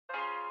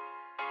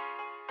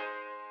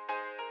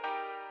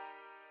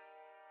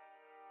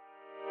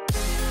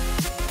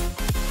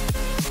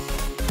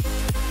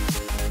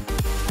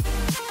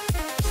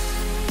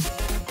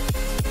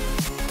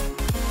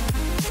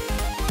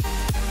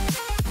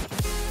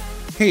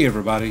Hey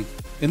everybody!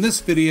 In this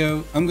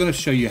video, I'm going to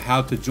show you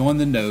how to join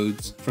the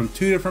nodes from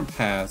two different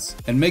paths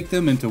and make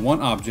them into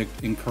one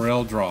object in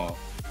CorelDraw.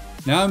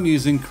 Now I'm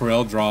using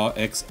CorelDraw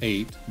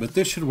X8, but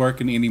this should work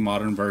in any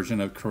modern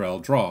version of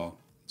CorelDraw.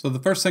 So the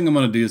first thing I'm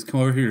going to do is come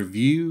over here to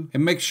View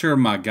and make sure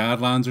my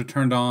guidelines are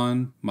turned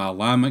on, my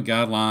alignment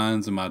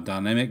guidelines and my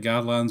dynamic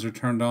guidelines are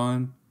turned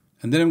on.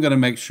 And then I'm going to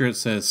make sure it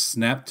says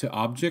Snap to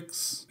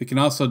Objects. We can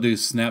also do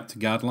Snap to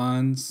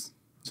Guidelines.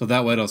 So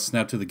that way it'll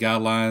snap to the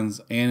guidelines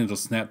and it'll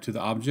snap to the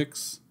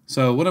objects.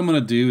 So what I'm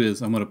going to do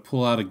is I'm going to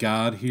pull out a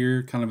guide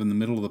here kind of in the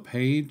middle of the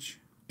page.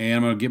 And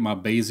I'm going to get my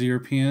Bezier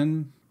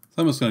pen.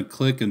 So I'm just going to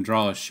click and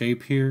draw a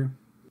shape here.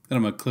 Then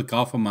I'm going to click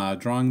off of my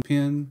drawing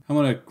pen. I'm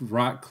going to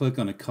right click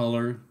on a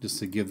color just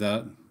to give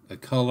that a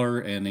color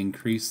and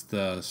increase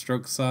the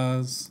stroke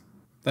size.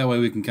 That way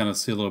we can kind of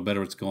see a little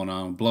better what's going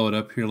on. Blow it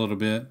up here a little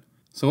bit.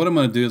 So what I'm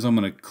going to do is I'm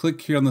going to click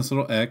here on this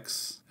little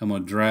X. I'm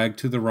going to drag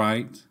to the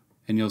right.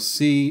 And you'll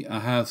see I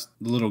have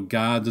the little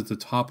guides at the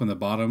top and the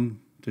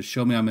bottom to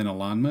show me I'm in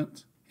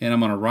alignment. And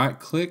I'm going to right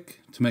click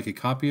to make a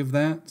copy of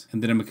that.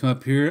 And then I'm going to come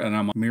up here and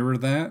I'm going to mirror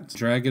that,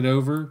 drag it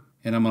over,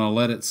 and I'm going to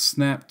let it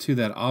snap to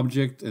that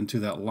object and to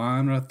that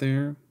line right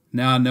there.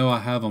 Now I know I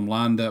have them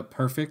lined up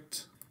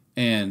perfect.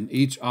 And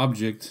each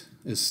object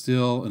is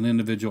still an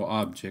individual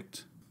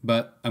object.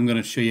 But I'm going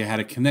to show you how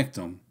to connect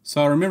them.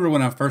 So I remember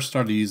when I first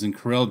started using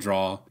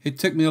CorelDraw, it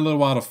took me a little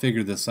while to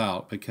figure this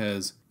out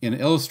because in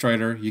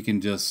Illustrator you can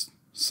just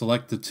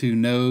select the two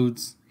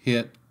nodes,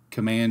 hit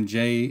Command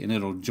J, and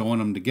it'll join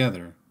them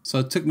together. So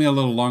it took me a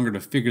little longer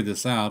to figure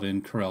this out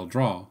in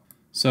CorelDraw.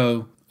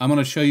 So I'm going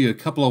to show you a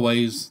couple of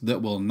ways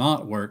that will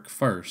not work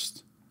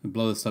first. I'll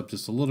blow this up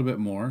just a little bit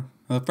more.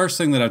 Now, the first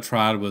thing that I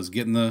tried was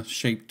getting the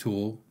shape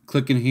tool,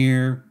 clicking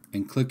here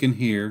and clicking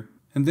here.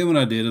 And then what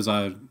I did is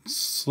I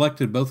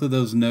selected both of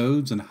those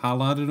nodes and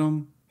highlighted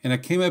them. And I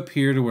came up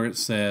here to where it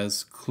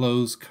says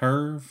Close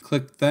Curve,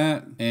 clicked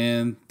that,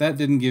 and that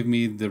didn't give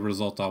me the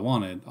result I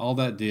wanted. All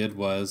that did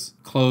was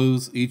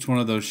close each one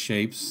of those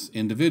shapes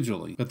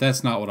individually, but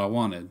that's not what I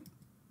wanted.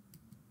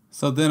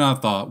 So then I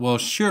thought, well,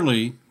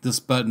 surely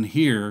this button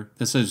here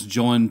that says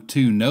Join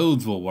Two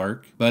Nodes will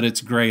work, but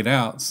it's grayed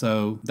out,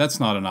 so that's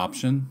not an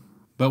option.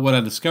 But what I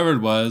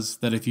discovered was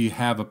that if you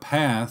have a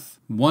path,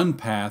 one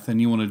path,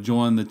 and you want to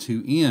join the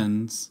two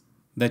ends,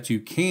 that you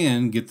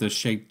can get the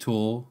Shape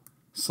tool,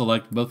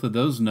 select both of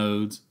those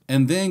nodes,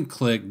 and then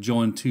click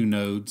Join Two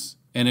Nodes,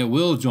 and it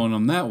will join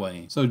them that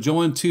way. So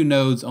Join Two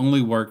Nodes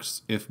only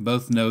works if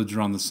both nodes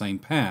are on the same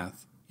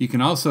path. You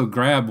can also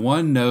grab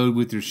one node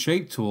with your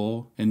Shape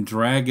tool and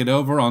drag it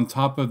over on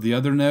top of the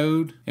other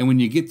node, and when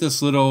you get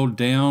this little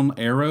down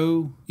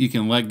arrow, you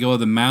can let go of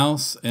the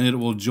mouse and it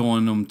will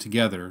join them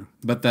together.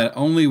 But that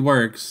only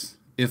works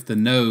if the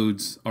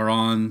nodes are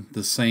on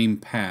the same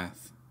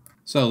path.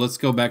 So let's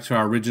go back to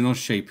our original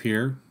shape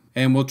here.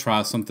 And we'll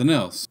try something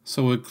else.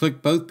 So we'll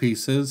click both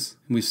pieces,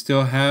 and we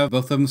still have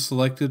both of them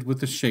selected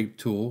with the Shape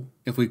tool.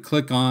 If we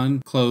click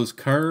on Close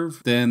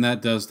Curve, then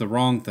that does the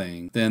wrong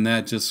thing. Then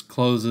that just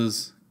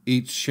closes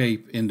each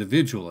shape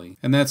individually,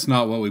 and that's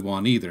not what we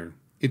want either.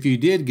 If you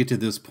did get to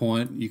this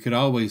point, you could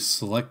always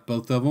select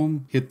both of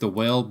them, hit the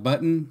Weld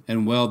button,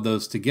 and weld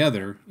those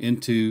together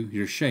into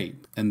your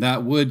shape. And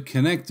that would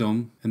connect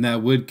them,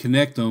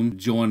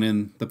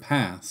 joining the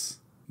paths.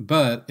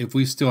 But if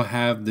we still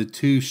have the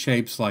two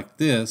shapes like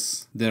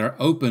this that are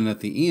open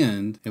at the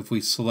end, if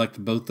we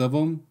select both of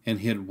them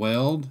and hit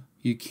Weld,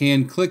 you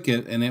can click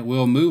it and it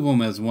will move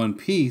them as one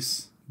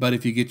piece. But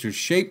if you get your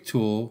Shape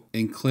tool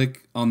and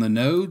click on the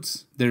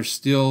nodes, they're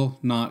still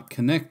not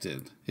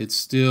connected. It's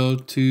still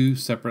two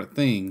separate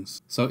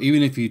things. So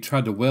even if you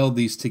tried to weld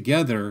these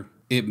together,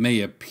 it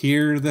may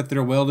appear that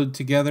they're welded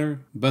together,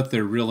 but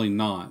they're really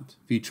not.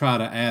 If you try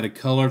to add a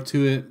color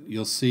to it,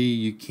 you'll see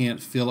you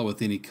can't fill it with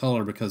any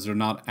color because they're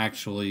not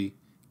actually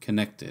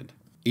connected.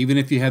 Even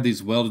if you have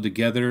these welded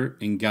together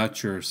and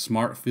got your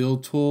Smart Fill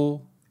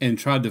tool and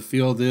tried to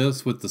fill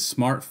this with the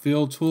Smart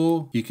Fill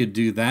tool, you could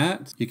do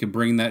that. You could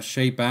bring that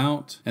shape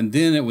out and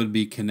then it would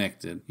be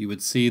connected. You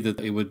would see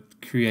that it would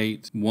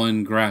create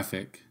one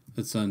graphic.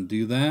 Let's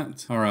undo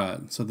that. All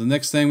right, so the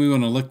next thing we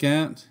want to look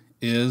at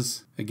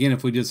is, again,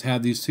 if we just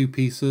have these two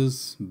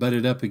pieces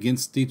butted up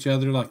against each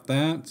other like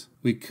that,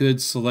 we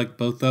could select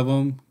both of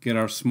them, get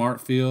our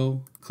Smart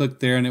Fill, click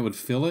there and it would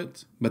fill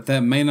it. But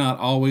that may not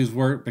always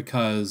work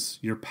because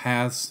your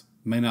paths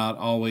may not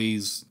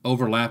always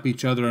overlap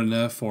each other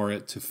enough for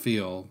it to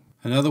fill.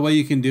 Another way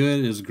you can do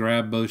it is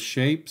grab both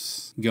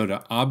shapes, go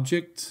to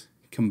Object,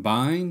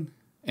 Combine,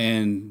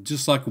 and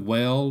just like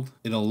Weld,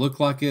 it'll look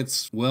like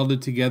it's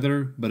welded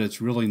together, but it's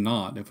really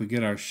not. If we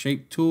get our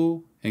Shape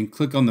tool and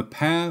click on the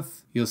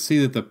path, you'll see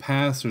that the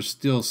paths are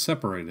still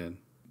separated.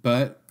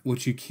 But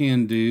what you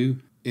can do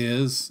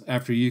is,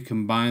 after you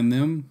combine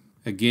them,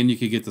 again, you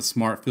could get the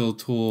Smart Fill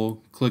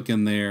tool, click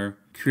in there,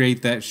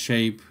 create that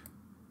shape,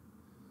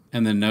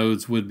 and the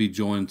nodes would be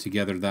joined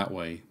together that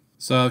way.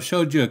 So I've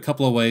showed you a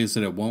couple of ways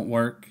that it won't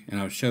work, and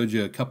I've showed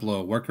you a couple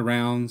of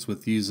workarounds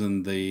with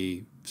using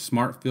the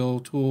Smart Fill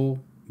tool,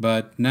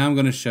 but now I'm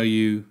going to show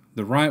you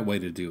the right way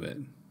to do it.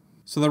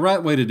 So the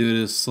right way to do it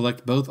is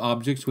select both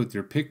objects with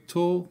your pick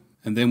tool,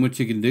 and then what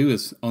you can do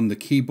is on the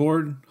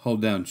keyboard,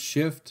 hold down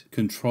Shift,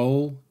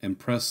 Control, and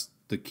press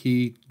the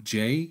key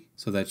J.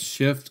 So that's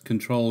Shift,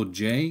 Control,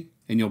 J,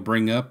 and you'll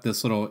bring up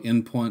this little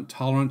Endpoint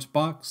Tolerance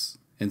box.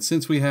 And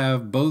since we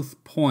have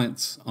both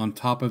points on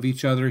top of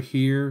each other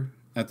here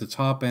at the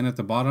top and at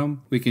the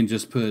bottom, we can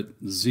just put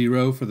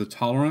 0 for the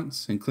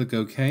tolerance and click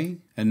OK.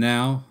 And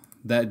now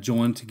that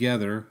joined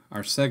together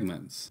our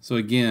segments. So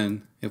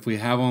again, if we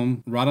have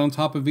them right on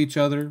top of each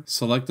other,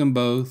 select them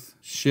both,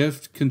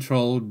 Shift,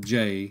 Control,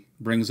 J,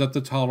 brings up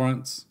the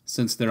tolerance.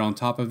 Since they're on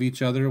top of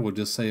each other, we'll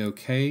just say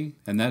OK,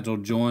 and that'll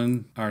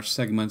join our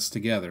segments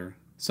together.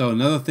 So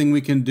another thing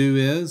we can do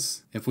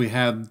is, if we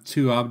have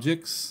two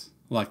objects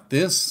like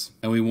this,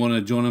 and we want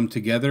to join them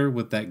together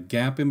with that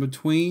gap in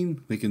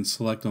between, we can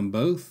select them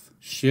both,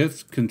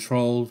 Shift,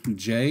 Control,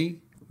 J,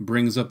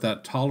 brings up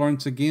that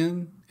tolerance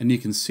again. And you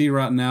can see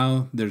right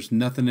now there's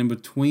nothing in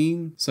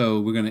between.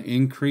 So we're going to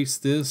increase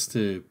this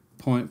to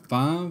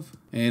 0.5.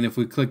 And if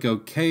we click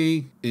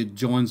OK, it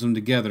joins them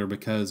together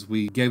because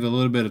we gave a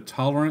little bit of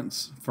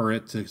tolerance for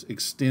it to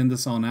extend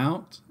this on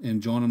out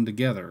and join them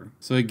together.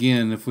 So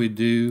again, if we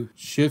do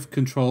Shift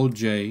Control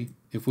J,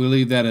 if we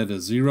leave that at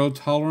a 0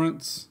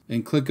 tolerance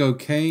and click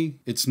OK,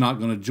 it's not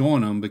going to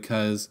join them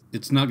because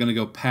it's not going to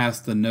go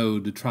past the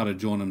node to try to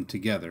join them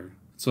together.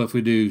 So if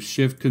we do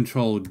Shift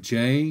Control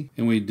J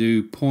and we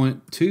do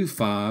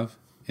 0.25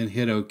 and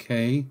hit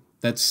OK,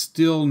 that's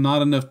still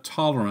not enough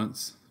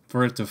tolerance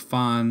for it to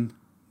find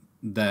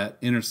that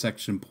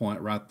intersection point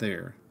right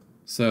there.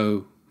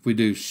 So if we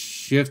do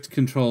Shift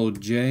Control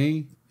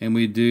J and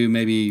we do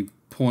maybe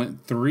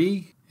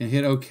 0.3 and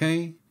hit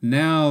OK,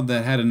 now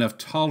that had enough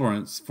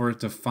tolerance for it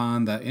to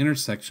find that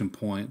intersection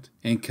point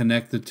and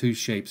connect the two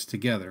shapes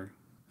together.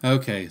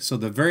 Okay, so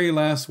the very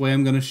last way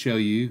I'm going to show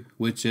you,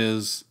 which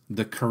is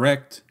the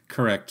correct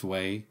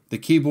way. The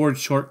keyboard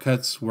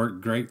shortcuts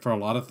work great for a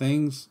lot of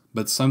things,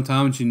 but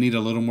sometimes you need a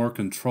little more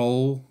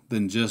control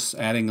than just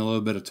adding a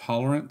little bit of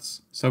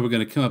tolerance. So we're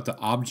going to come up to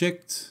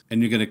Object,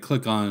 and you're going to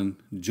click on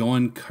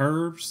Join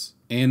Curves.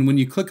 And when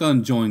you click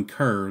on Join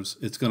Curves,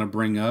 it's going to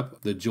bring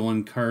up the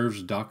Join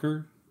Curves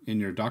Docker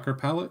in your Docker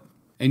palette.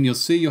 And you'll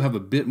see you'll have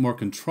a bit more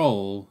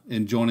control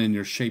in joining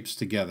your shapes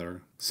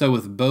together. So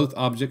with both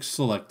objects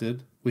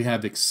selected, we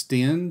have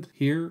Extend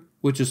here,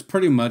 which is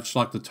pretty much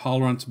like the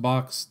tolerance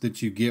box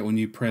that you get when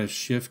you press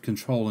Shift,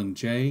 Control, and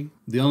J.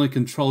 The only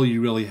control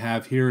you really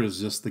have here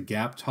is just the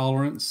gap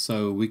tolerance,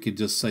 so we could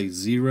just say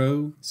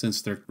 0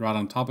 since they're right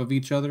on top of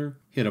each other.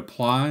 Hit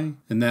Apply,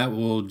 and that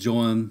will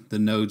join the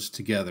nodes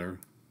together.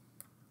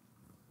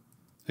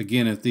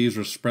 Again, if these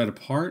were spread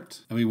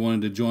apart and we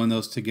wanted to join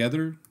those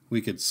together,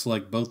 we could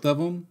select both of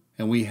them,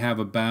 and we have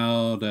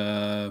about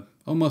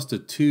almost a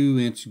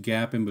 2-inch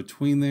gap in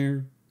between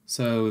there.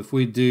 So if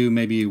we do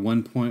maybe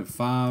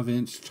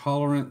 1.5-inch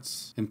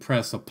tolerance and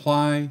press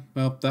Apply,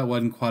 well, that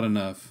wasn't quite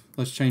enough.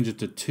 Let's change it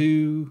to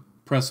 2,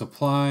 press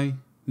Apply.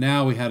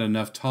 Now we had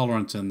enough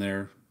tolerance in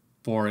there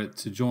for it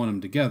to join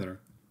them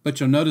together. But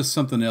you'll notice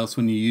something else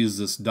when you use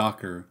this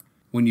Docker.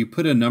 When you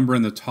put a number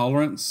in the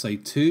tolerance, say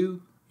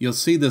 2, you'll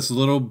see this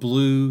little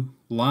blue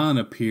line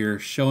appear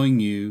showing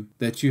you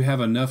that you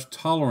have enough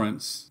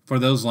tolerance for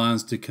those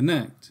lines to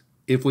connect.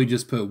 If we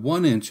just put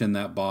 1 inch in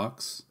that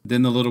box,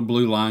 then the little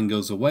blue line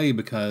goes away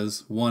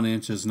because 1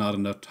 inch is not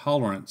enough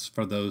tolerance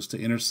for those to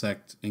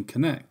intersect and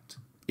connect.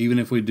 Even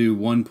if we do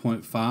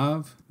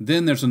 1.5,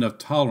 then there's enough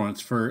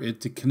tolerance for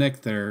it to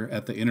connect there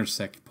at the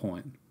intersect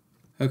point.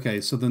 Okay,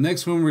 so the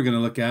next one we're going to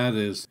look at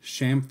is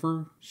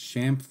Chamfer.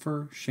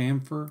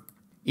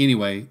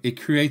 Anyway, it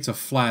creates a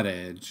flat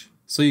edge.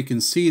 So you can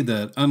see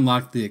that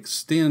unlike the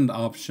Extend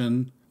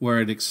option, where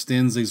it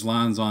extends these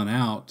lines on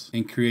out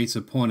and creates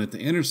a point at the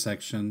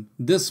intersection,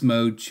 this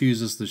mode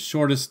chooses the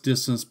shortest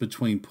distance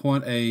between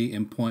point A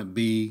and point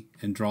B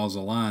and draws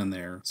a line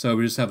there. So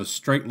we just have a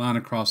straight line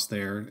across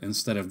there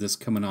instead of this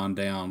coming on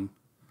down.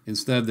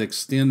 Instead of the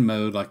Extend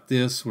mode like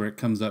this where it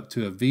comes up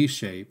to a V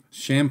shape,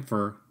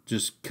 Chamfer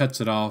just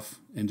cuts it off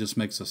and just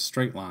makes a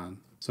straight line.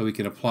 So we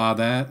can apply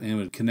that and it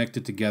would connect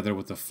it together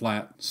with a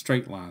flat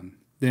straight line.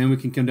 Then we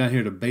can come down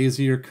here to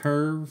Bezier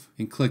Curve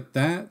and click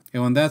that.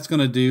 And what that's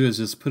going to do is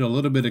just put a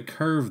little bit of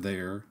curve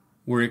there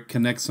where it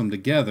connects them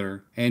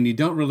together. And you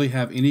don't really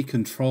have any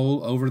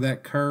control over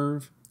that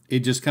curve. It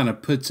just kind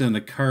of puts in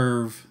a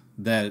curve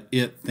that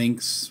it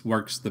thinks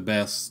works the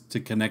best to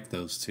connect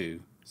those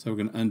two. So we're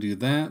going to undo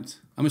that.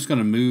 I'm just going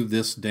to move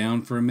this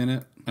down for a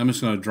minute. I'm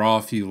just going to draw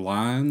a few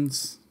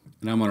lines.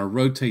 And I'm going to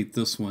rotate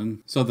this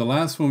one. So the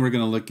last one we're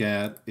going to look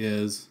at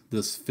is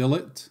this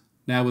fillet.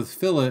 Now with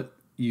fillet,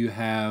 you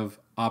have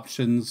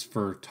options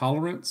for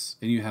tolerance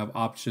and you have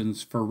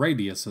options for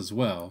radius as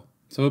well.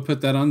 So we'll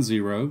put that on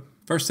 0.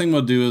 First thing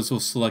we'll do is we'll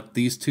select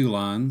these two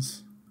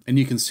lines, and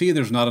you can see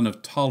there's not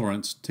enough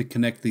tolerance to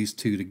connect these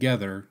two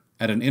together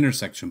at an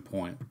intersection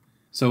point.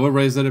 So we'll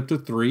raise that up to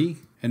 3,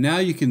 and now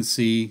you can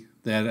see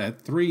that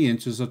at 3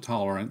 inches of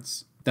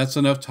tolerance, that's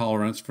enough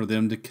tolerance for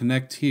them to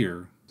connect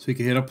here. So you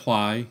can hit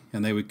Apply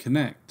and they would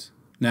connect.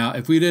 Now,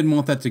 if we didn't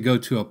want that to go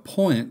to a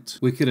point,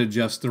 we could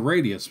adjust the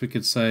radius. We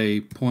could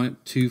say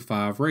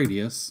 0.25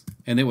 radius,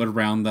 and it would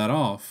round that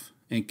off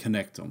and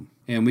connect them.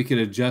 And we could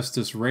adjust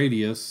this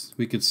radius.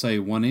 We could say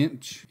 1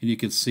 inch, and you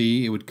could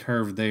see it would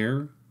curve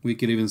there. We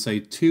could even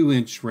say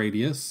 2-inch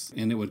radius,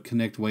 and it would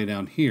connect way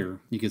down here.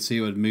 You could see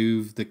it would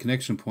move the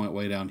connection point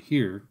way down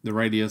here. The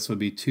radius would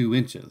be 2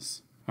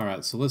 inches. All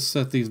right, so let's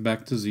set these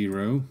back to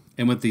 0.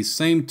 And with these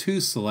same two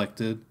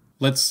selected,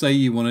 let's say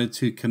you wanted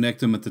to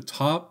connect them at the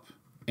top,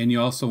 and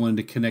you also wanted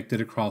to connect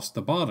it across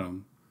the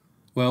bottom.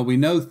 Well, we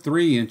know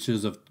 3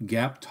 inches of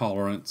gap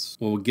tolerance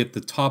will get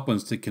the top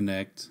ones to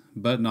connect,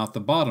 but not the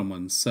bottom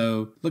ones.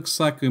 So looks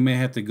like we may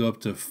have to go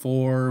up to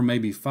 4,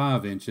 maybe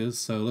 5 inches.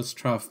 So let's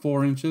try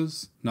 4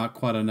 inches. Not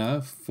quite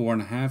enough.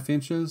 4.5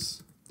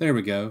 inches. There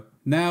we go.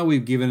 Now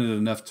we've given it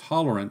enough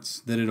tolerance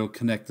that it'll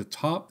connect the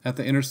top at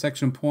the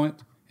intersection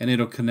point, and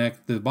it'll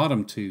connect the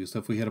bottom two. So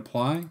if we hit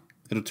apply,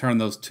 it'll turn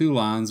those two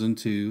lines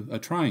into a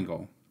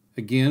triangle.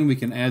 Again, we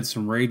can add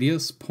some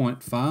radius,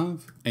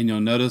 0.5, and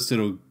you'll notice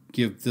it'll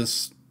give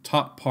this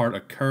top part a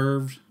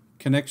curved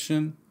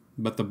connection,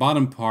 but the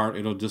bottom part,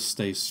 it'll just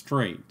stay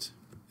straight.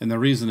 And the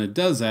reason it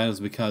does that is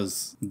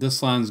because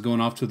this line is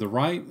going off to the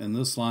right and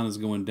this line is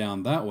going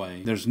down that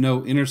way. There's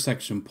no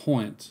intersection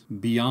point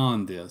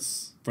beyond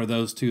this for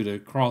those two to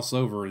cross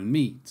over and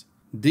meet.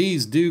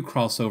 These do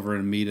cross over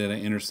and meet at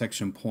an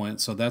intersection point,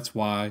 so that's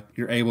why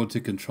you're able to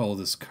control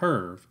this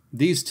curve.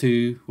 These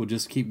two will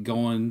just keep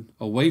going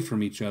away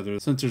from each other.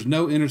 Since there's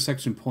no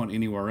intersection point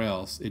anywhere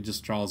else, it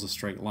just draws a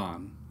straight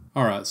line.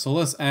 Alright, so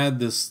let's add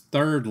this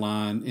third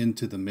line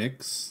into the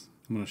mix.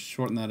 I'm going to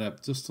shorten that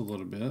up just a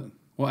little bit.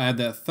 We'll add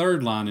that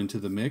third line into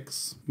the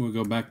mix. We'll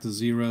go back to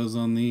zeros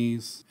on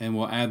these, and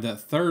we'll add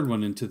that third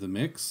one into the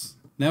mix.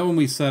 Now when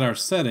we set our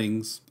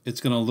settings, it's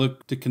going to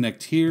look to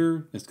connect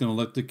here, it's going to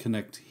look to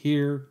connect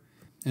here,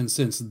 and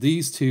since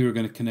these two are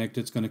going to connect,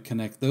 it's going to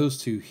connect those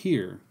two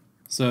here.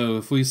 So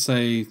if we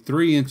say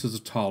 3 inches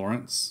of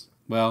tolerance,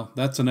 well,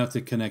 that's enough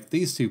to connect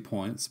these 2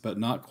 points, but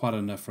not quite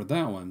enough for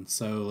that one.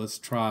 So let's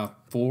try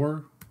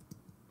 4.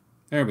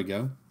 There we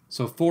go.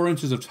 So 4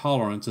 inches of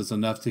tolerance is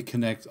enough to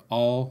connect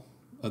all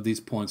of these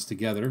points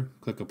together.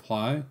 Click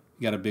apply,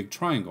 you got a big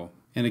triangle.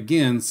 And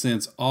again,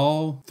 since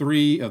all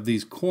 3 of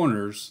these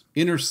corners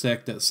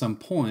intersect at some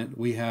point,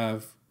 we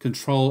have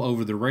control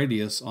over the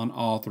radius on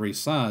all 3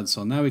 sides.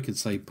 So now we could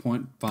say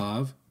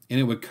 0.5, and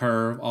it would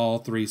curve all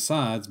 3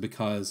 sides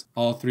because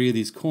all 3 of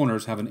these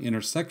corners have an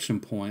intersection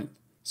point,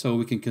 so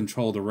we can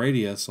control the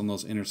radius on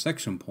those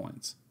intersection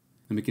points.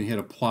 And we can hit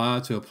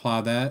apply to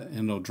apply that,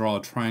 and it'll draw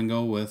a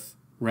triangle with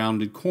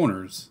rounded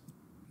corners.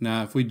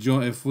 Now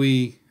if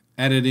we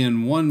added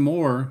in one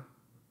more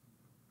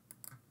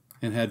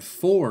and had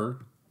 4,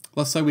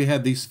 let's say we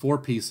had these 4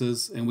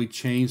 pieces and we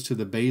changed to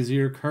the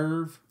Bezier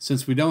curve.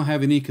 Since we don't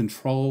have any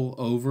control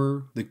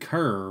over the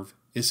curve,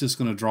 it's just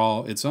going to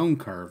draw its own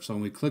curve. So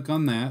when we click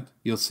on that,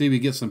 you'll see we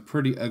get some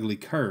pretty ugly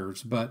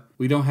curves, but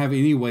we don't have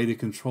any way to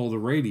control the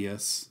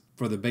radius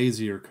for the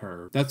Bezier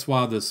curve. That's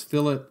why this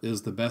fillet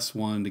is the best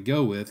one to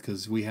go with,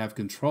 because we have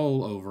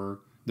control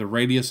over the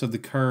radius of the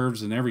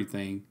curves and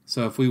everything.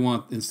 So if we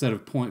want, instead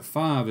of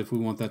 0.5, if we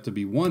want that to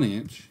be 1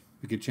 inch,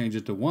 we could change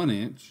it to 1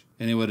 inch,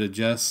 and it would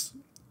adjust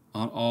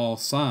on all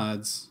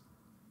sides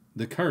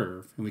the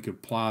curve, and we could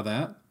apply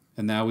that,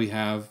 and now we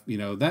have,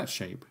 that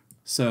shape.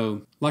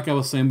 So like I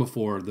was saying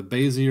before, the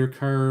Bezier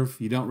curve,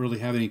 you don't really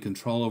have any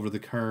control over the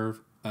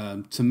curve.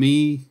 To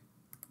me,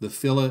 the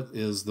fillet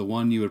is the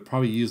one you would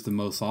probably use the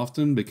most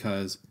often,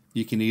 because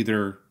you can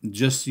either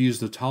just use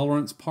the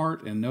tolerance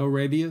part and no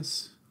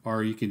radius,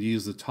 or you could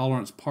use the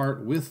tolerance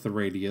part with the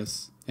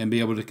radius and be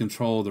able to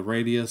control the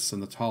radius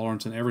and the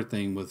tolerance and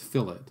everything with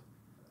fillet.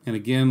 And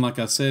again, like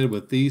I said,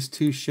 with these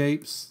 2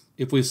 shapes,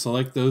 if we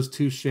select those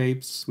 2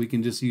 shapes, we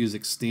can just use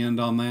extend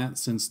on that.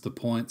 Since the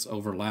points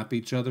overlap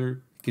each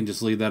other, you can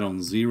just leave that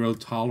on 0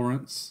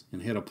 tolerance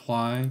and hit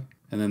apply,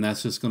 and then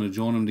that's just going to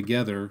join them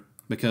together.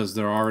 Because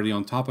they're already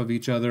on top of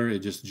each other, it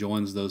just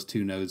joins those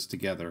 2 nodes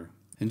together.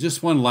 And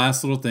just one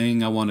last little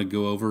thing I want to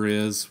go over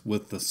is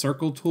with the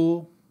circle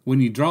tool. When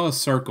you draw a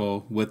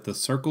circle with the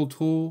circle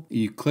tool,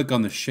 you click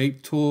on the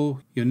shape tool,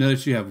 you'll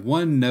notice you have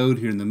one node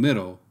here in the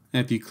middle.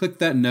 And if you click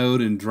that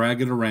node and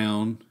drag it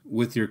around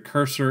with your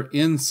cursor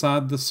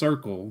inside the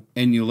circle,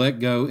 and you let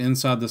go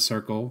inside the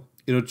circle,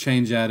 it'll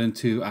change that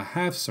into a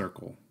half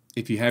circle.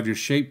 If you have your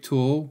shape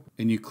tool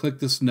and you click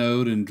this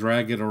node and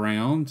drag it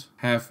around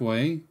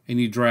halfway, and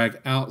you drag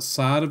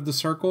outside of the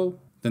circle,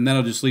 then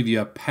that'll just leave you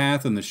a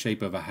path in the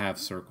shape of a half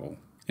circle.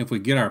 If we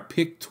get our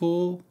pick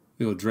tool,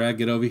 we'll drag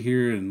it over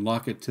here and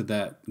lock it to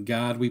that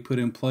guide we put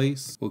in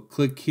place. We'll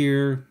click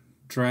here,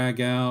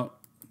 drag out,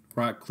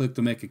 right click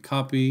to make a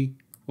copy.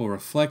 We'll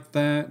reflect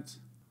that,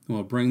 and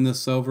we'll bring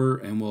this over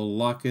and we'll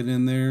lock it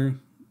in there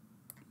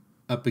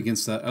up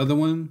against that other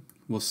one.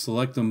 We'll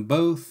select them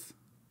both,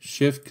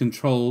 Shift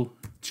Control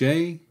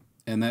J,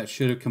 and that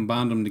should have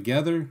combined them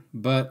together,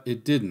 but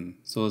it didn't.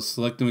 So let's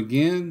select them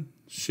again,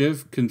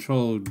 Shift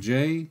Control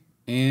J,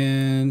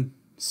 and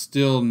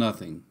still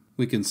nothing.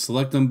 We can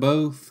select them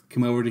both,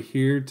 come over to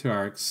here to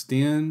our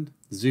extend,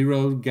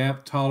 0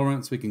 gap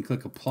tolerance, we can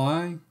click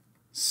apply.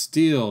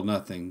 Still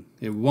nothing.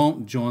 It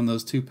won't join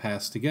those two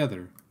paths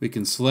together. We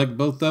can select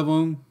both of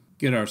them,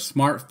 get our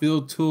Smart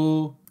Fill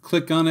tool,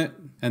 click on it,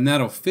 and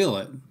that'll fill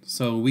it.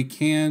 So we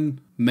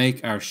can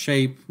make our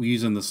shape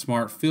using the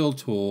Smart Fill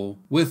tool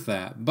with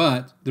that.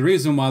 But the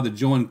reason why the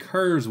join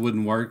curves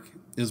wouldn't work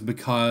is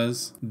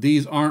because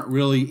these aren't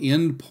really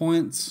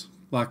endpoints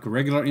like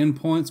regular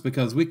endpoints,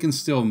 because we can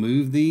still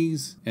move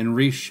these and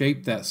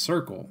reshape that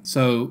circle.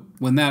 So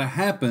when that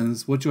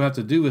happens, what you'll have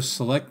to do is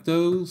select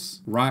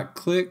those, right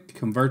click,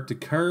 convert to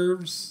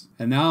curves,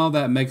 and now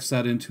that makes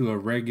that into a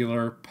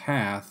regular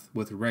path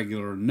with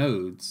regular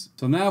nodes.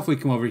 So now if we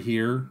come over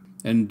here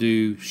and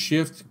do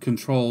Shift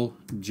Control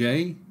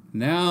J,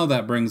 now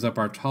that brings up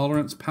our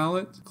tolerance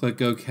palette.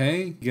 Click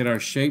OK, get our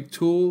shape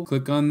tool,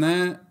 click on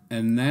that,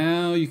 and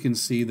now you can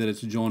see that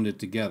it's joined it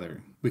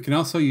together. We can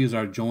also use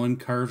our Join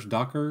Curves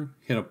Docker,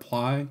 hit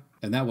apply,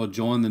 and that will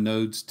join the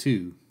nodes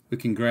too. We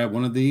can grab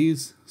one of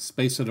these,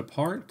 space it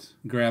apart,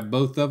 grab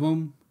both of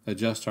them,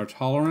 adjust our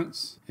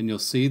tolerance, and you'll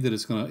see that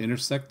it's going to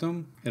intersect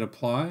them, hit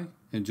apply,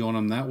 and join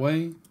them that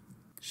way.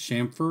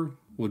 Chamfer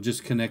will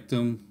just connect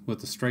them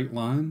with a straight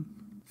line.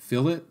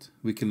 Fill it,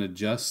 we can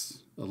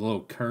adjust a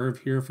little curve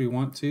here if we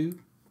want to.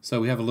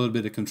 So we have a little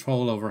bit of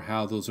control over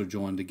how those are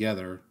joined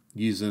together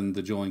using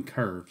the join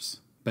curves.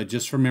 But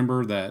just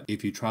remember that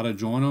if you try to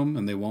join them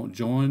and they won't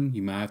join,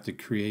 you might have to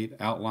create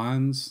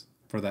outlines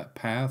for that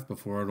path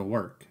before it'll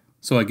work.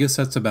 So I guess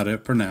that's about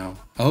it for now.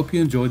 I hope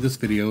you enjoyed this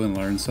video and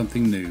learned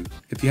something new.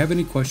 If you have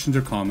any questions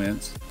or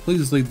comments,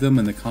 please leave them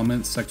in the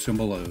comments section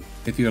below.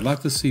 If you would like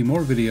to see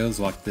more videos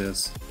like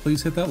this,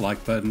 please hit that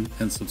like button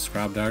and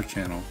subscribe to our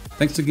channel.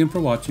 Thanks again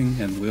for watching,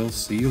 and we'll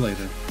see you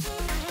later.